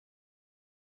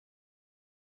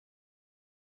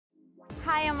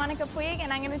Hi, I'm Monica Puig,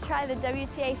 and I'm going to try the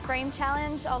WTA frame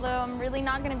challenge, although I'm really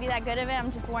not going to be that good at it.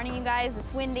 I'm just warning you guys,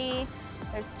 it's windy,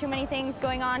 there's too many things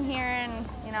going on here, and,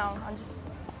 you know,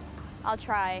 I'll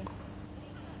try.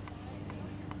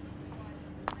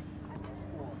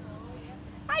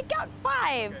 I got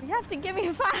 5! You have to give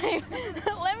me 5!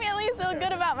 Let me at least feel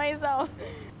good about myself.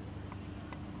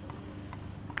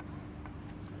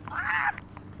 Ah!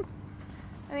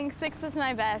 I think 6 is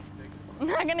my best. I'm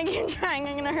not gonna keep trying,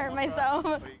 I'm gonna hurt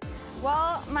myself.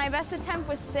 Well, my best attempt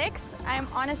was 6. I'm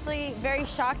honestly very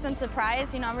shocked and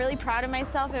surprised. You know, I'm really proud of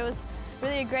myself. It was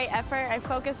really a great effort. I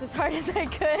focused as hard as I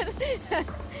could.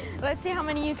 Let's see how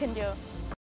many you can do.